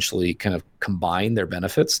essentially kind of combine their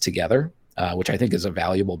benefits together, which I think is a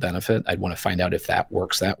valuable benefit. I'd want to find out if that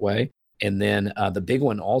works that way. And then the big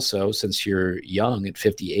one also, since you're young at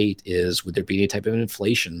 58, is would there be any type of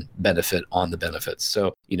inflation benefit on the benefits?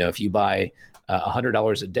 So, if you buy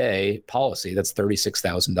 $100 a day policy, that's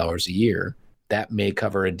 $36,000 a year. That may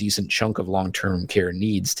cover a decent chunk of long-term care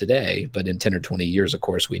needs today, but in 10 or 20 years, of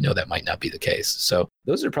course, we know that might not be the case. So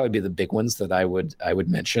those would probably be the big ones that I would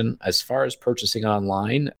mention. As far as purchasing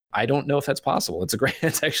online, I don't know if that's possible.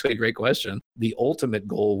 It's actually a great question. The ultimate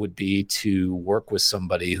goal would be to work with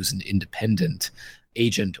somebody who's an independent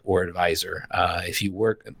agent or advisor.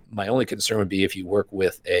 My only concern would be if you work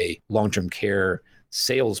with a long-term care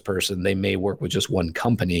salesperson, they may work with just one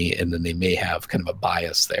company and then they may have kind of a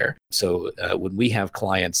bias there. So when we have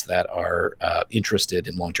clients that are interested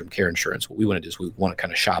in long-term care insurance, what we want to do is we want to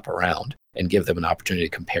kind of shop around and give them an opportunity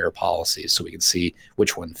to compare policies so we can see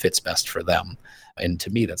which one fits best for them. And to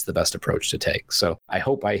me, that's the best approach to take. So I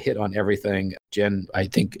hope I hit on everything. Jen, I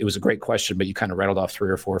think it was a great question, but you kind of rattled off 3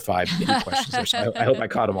 or 4 or 5 mini questions there. So I hope I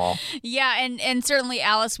caught them all. Yeah. And certainly,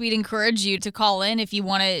 Alice, we'd encourage you to call in if you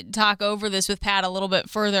want to talk over this with Pat a little bit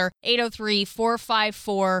further.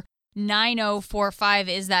 803-454-9045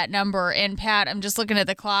 is that number. And Pat, I'm just looking at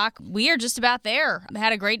the clock. We are just about there. I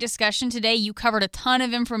had a great discussion today. You covered a ton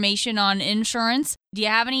of information on insurance. Do you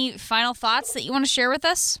have any final thoughts that you want to share with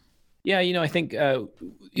us? Yeah, I think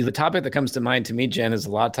the topic that comes to mind to me, Jen, is a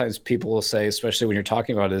lot of times people will say, especially when you're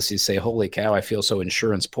talking about this, you say, holy cow, I feel so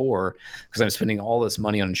insurance poor because I'm spending all this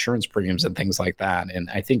money on insurance premiums and things like that. And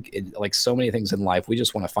I think like so many things in life, we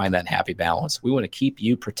just want to find that happy balance. We want to keep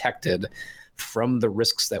you protected from the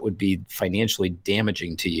risks that would be financially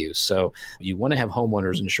damaging to you. So you want to have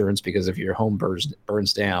homeowners insurance because if your home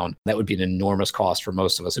burns down, that would be an enormous cost for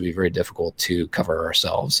most of us. It'd be very difficult to cover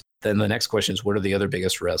ourselves. Then the next question is, what are the other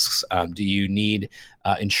biggest risks? Do you need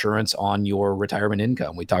insurance on your retirement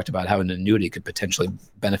income? We talked about how an annuity could potentially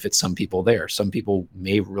benefit some people there. Some people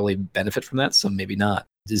may really benefit from that, some maybe not.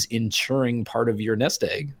 Is insuring part of your nest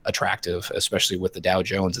egg attractive, especially with the Dow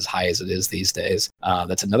Jones as high as it is these days?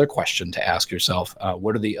 That's another question to ask yourself.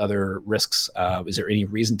 What are the other risks? Is there any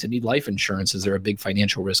reason to need life insurance? Is there a big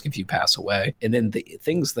financial risk if you pass away? And then the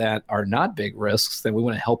things that are not big risks, then we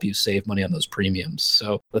want to help you save money on those premiums.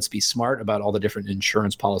 So let's be smart about all the different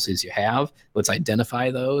insurance policies you have. Let's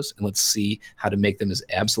identify those and let's see how to make them as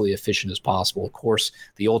absolutely efficient as possible. Of course,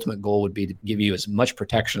 the ultimate goal would be to give you as much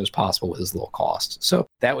protection as possible with as little cost. So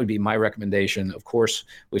that would be my recommendation. Of course,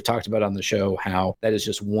 we've talked about on the show how that is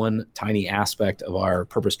just one tiny aspect of our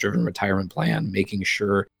purpose-driven retirement plan, making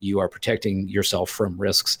sure you are protecting yourself from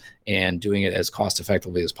risks and doing it as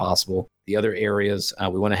cost-effectively as possible. The other areas,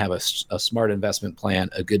 we want to have a smart investment plan,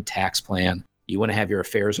 a good tax plan. You want to have your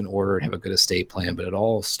affairs in order and have a good estate plan, but it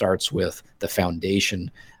all starts with the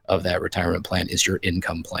foundation of that retirement plan is your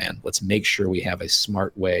income plan. Let's make sure we have a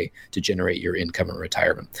smart way to generate your income in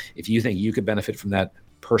retirement. If you think you could benefit from that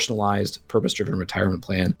personalized, purpose-driven retirement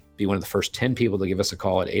plan, be one of the first 10 people to give us a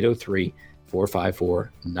call at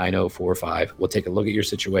 803-454-9045. We'll take a look at your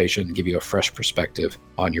situation and give you a fresh perspective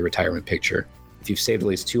on your retirement picture. If you've saved at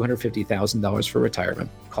least $250,000 for retirement,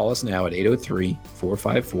 call us now at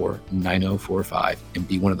 803-454-9045 and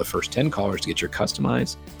be one of the first 10 callers to get your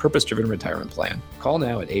customized, purpose-driven retirement plan. Call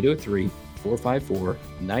now at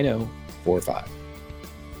 803-454-9045.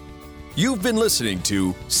 You've been listening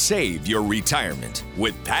to Save Your Retirement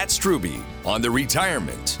with Pat Strubbe on the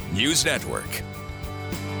Retirement News Network.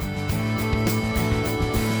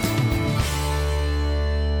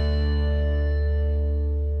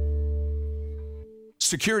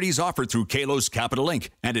 Securities offered through Kalos Capital Inc.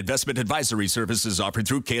 and investment advisory services offered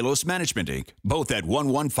through Kalos Management Inc. Both at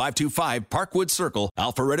 11525 Parkwood Circle,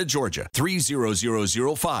 Alpharetta, Georgia,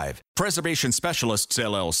 30005. Preservation Specialists,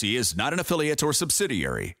 LLC is not an affiliate or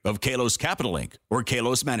subsidiary of Kalos Capital Inc. or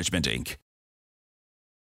Kalos Management Inc.